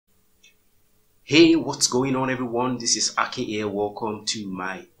Hey, what's going on everyone? This is Aki here. Welcome to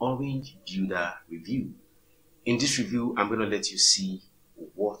my OrangeBuilder review. In this review, I'm going to let you see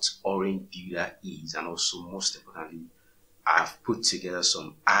what OrangeBuilder is, and also most importantly, I've put together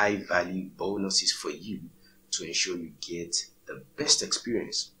some high value bonuses for you to ensure you get the best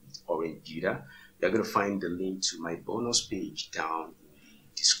experience with OrangeBuilder. You're going to find the link to my bonus page down in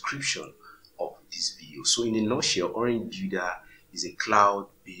the description of this video. So in a nutshell, OrangeBuilder is a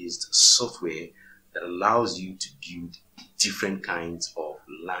cloud-based software that allows you to build different kinds of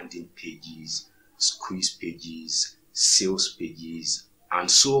landing pages, squeeze pages, sales pages,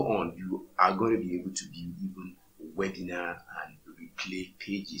 and so on. You are going to be able to build even webinar and replay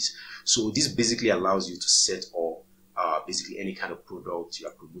pages. So this basically allows you to set up basically any kind of product. You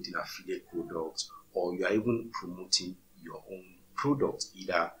are promoting affiliate products, or you are even promoting your own product,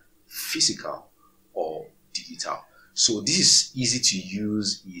 either physical or digital. So this is easy to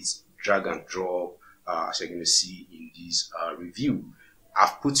use. It's drag and drop, as you're going to see in this review.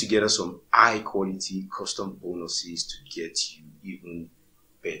 I've put together some high quality custom bonuses to get you even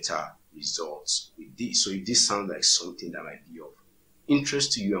better results with this. So if this sounds like something that might be of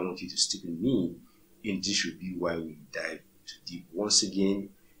interest to you, I want you to stick with me in this review while we dive too deep. Once again,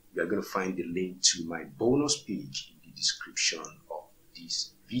 you are going to find the link to my bonus page in the description of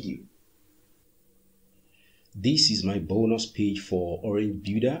this video. This is my bonus page for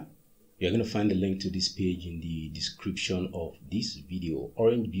OrangeBuilder. You're going to find the link to this page in the description of this video.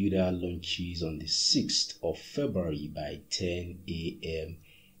 OrangeBuilder launches on the 6th of February by 10 a.m.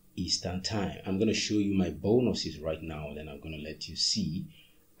 Eastern Time. I'm going to show you my bonuses right now, then I'm going to let you see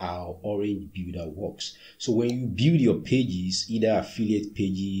how OrangeBuilder works. So when you build your pages, either affiliate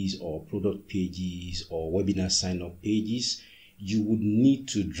pages or product pages or webinar sign-up pages, you would need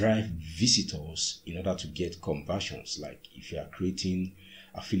to drive visitors in order to get conversions. Like if you are creating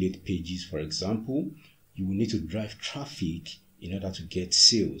affiliate pages, for example, you will need to drive traffic in order to get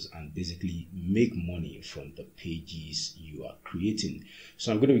sales and basically make money from the pages you are creating.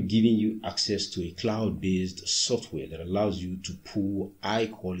 So I'm going to be giving you access to a cloud-based software that allows you to pull high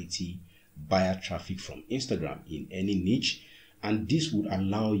quality buyer traffic from Instagram in any niche, and this would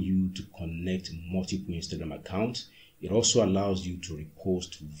allow you to connect multiple Instagram accounts. It also allows you to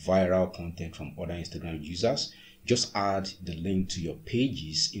repost viral content from other Instagram users. Just add the link to your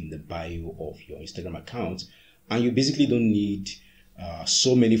pages in the bio of your Instagram account, and you basically don't need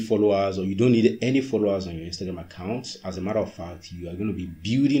so many followers, or you don't need any followers on your Instagram account. As a matter of fact, you are going to be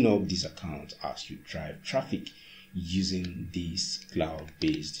building up this account as you drive traffic using this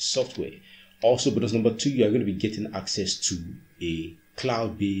cloud-based software. Also, bonus number 2, you are going to be getting access to a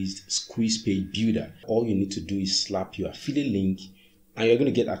cloud-based squeeze page builder. All you need to do is slap your affiliate link, and you're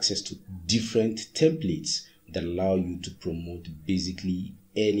going to get access to different templates that allow you to promote basically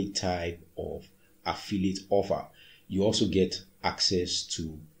any type of affiliate offer. You also get access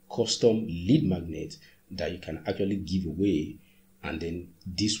to custom lead magnets that you can actually give away, and then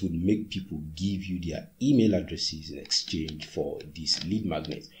this would make people give you their email addresses in exchange for this lead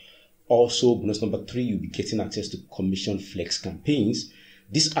magnet. Also, bonus number 3, you'll be getting access to commission flex campaigns.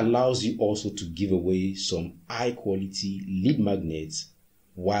 This allows you also to give away some high quality lead magnets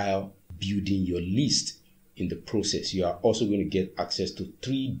while building your list. In the process, you are also going to get access to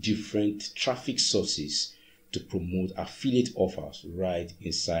 3 different traffic sources to promote affiliate offers right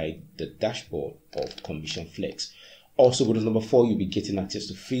inside the dashboard of Commission Flex. Also, bonus number 4, you'll be getting access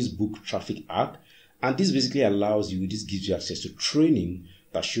to Facebook Traffic Hack, and this basically this gives you access to training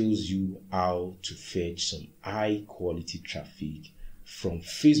that shows you how to fetch some high quality traffic from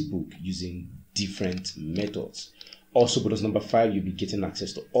Facebook using different methods. Also, bonus number 5, you'll be getting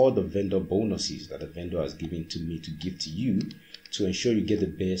access to all the vendor bonuses that the vendor has given to me to give to you to ensure you get the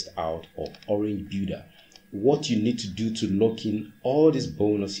best out of OrangeBuilder. What you need to do to lock in all these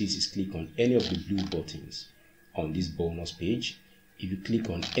bonuses is click on any of the blue buttons on this bonus page. If you click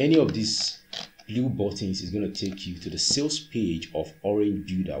on any of these blue buttons, it's going to take you to the sales page of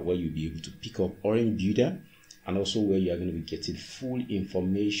OrangeBuilder, where you'll be able to pick up OrangeBuilder, and also where you are going to be getting full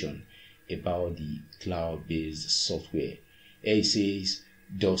information about the cloud-based software. It says,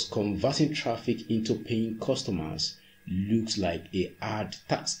 does converting traffic into paying customers looks like a hard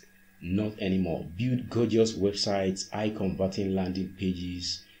task? Not anymore. Build gorgeous websites, high converting landing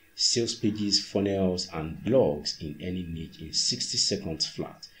pages, sales pages, funnels, and blogs in any niche in 60 seconds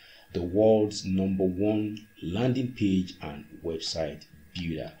flat. The world's #1 landing page and website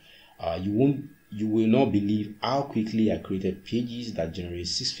builder. You will not believe how quickly I created pages that generate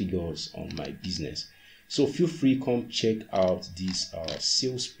 6 figures on my business. So feel free, come check out this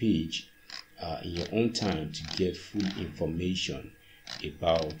sales page in your own time to get full information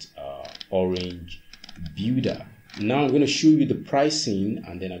about OrangeBuilder. Now I'm going to show you the pricing,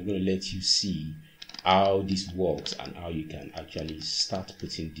 and then I'm going to let you see how this works and how you can actually start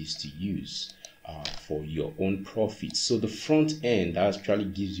putting this to use for your own profit. So the front end actually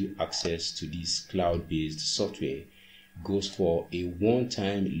gives you access to this cloud-based software, goes for a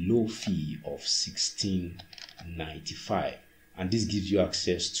one-time low fee of $16.95, and this gives you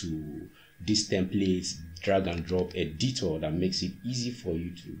access to this templates drag and drop editor that makes it easy for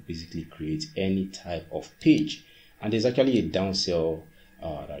you to basically create any type of page. And there's actually a downsell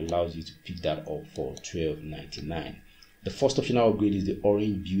that allows you to pick that up for $12.99. The first optional upgrade is the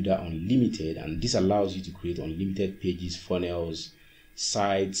OrangeBuilder Unlimited, and this allows you to create unlimited pages, funnels,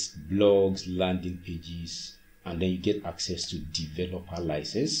 sites, blogs, landing pages, and then you get access to developer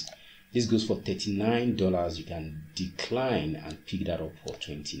license. This goes for $39. You can decline and pick that up for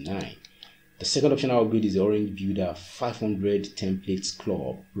 $29. The second optional upgrade is the OrangeBuilder 500 Templates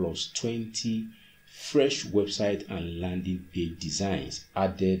Club plus 20 fresh website and landing page designs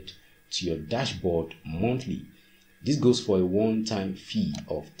added to your dashboard monthly. This goes for a one-time fee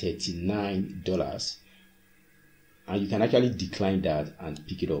of $39, and you can actually decline that and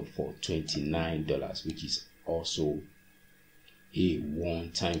pick it up for $29, which is also a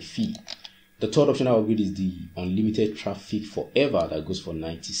one-time fee. The third optional upgrade is the unlimited traffic forever that goes for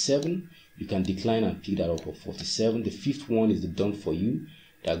 $97. You can decline and pick that up for $47. The fifth one is the done for you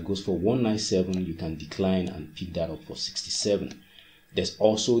that goes for $197. You can decline and pick that up for $67. There's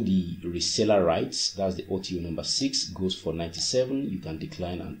also the reseller rights, that's the OTO number 6, goes for $97. You can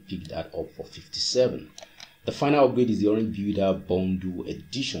decline and pick that up for $57. The final upgrade is the OrangeBuilder Bundle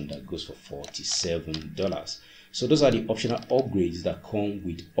Edition that goes for $47. So those are the optional upgrades that come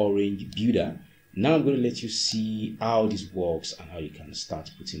with OrangeBuilder. Now I'm going to let you see how this works and how you can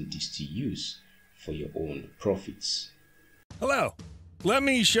start putting this to use for your own profits. Hello. Let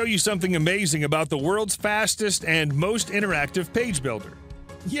me show you something amazing about the world's fastest and most interactive page builder.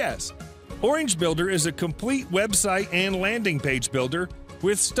 Yes, OrangeBuilder is a complete website and landing page builder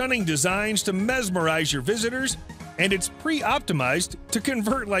with stunning designs to mesmerize your visitors, and it's pre-optimized to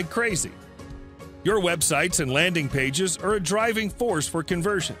convert like crazy. Your websites and landing pages are a driving force for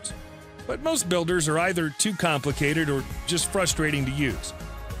conversions, but most builders are either too complicated or just frustrating to use.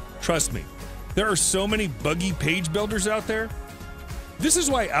 Trust me, there are so many buggy page builders out there. This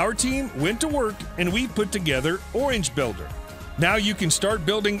is why our team went to work and we put together OrangeBuilder. Now you can start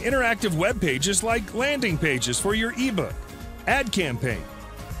building interactive web pages like landing pages for your ebook, ad campaign,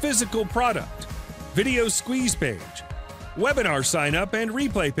 physical product, video squeeze page, webinar sign up and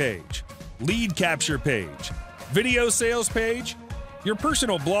replay page, lead capture page, video sales page, your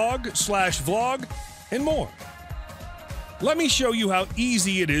personal blog/vlog, and more. Let me show you how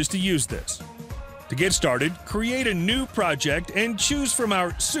easy it is to use this. To get started, create a new project and choose from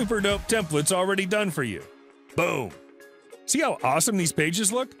our super dope templates already done for you. Boom! See how awesome these pages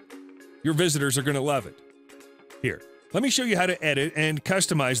look? Your visitors are going to love it. Here, let me show you how to edit and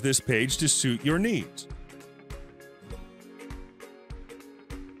customize this page to suit your needs.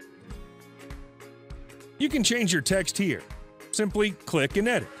 You can change your text here. Simply click and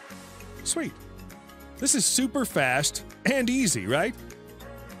edit. Sweet. This is super fast and easy, right?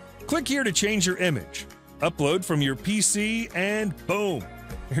 Click here to change your image. Upload from your PC and boom,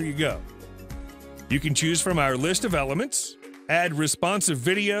 there you go. You can choose from our list of elements, add responsive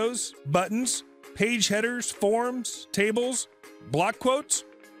videos, buttons, page headers, forms, tables, block quotes,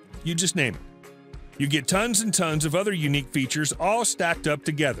 you just name it. You get tons and tons of other unique features all stacked up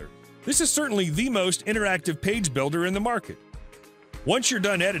together. This is certainly the most interactive page builder in the market. Once you're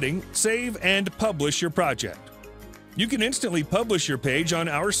done editing, save and publish your project. You can instantly publish your page on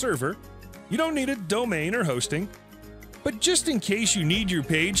our server. You don't need a domain or hosting. But just in case you need your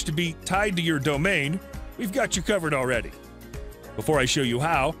page to be tied to your domain, we've got you covered already. Before I show you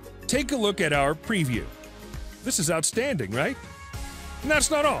how, take a look at our preview. This is outstanding, right? And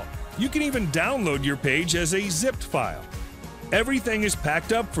that's not all. You can even download your page as a zipped file. Everything is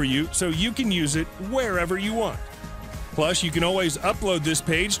packed up for you so you can use it wherever you want. Plus, you can always upload this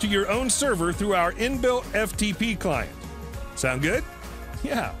page to your own server through our inbuilt FTP client. Sound good?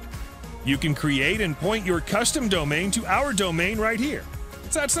 Yeah. You can create and point your custom domain to our domain right here.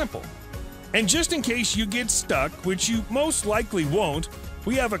 It's that simple. And just in case you get stuck, which you most likely won't,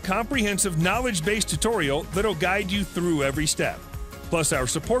 we have a comprehensive knowledge-based tutorial that'll guide you through every step. Plus, our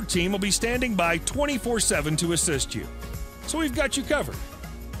support team will be standing by 24/7 to assist you. So we've got you covered.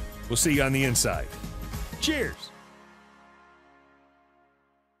 We'll see you on the inside. Cheers!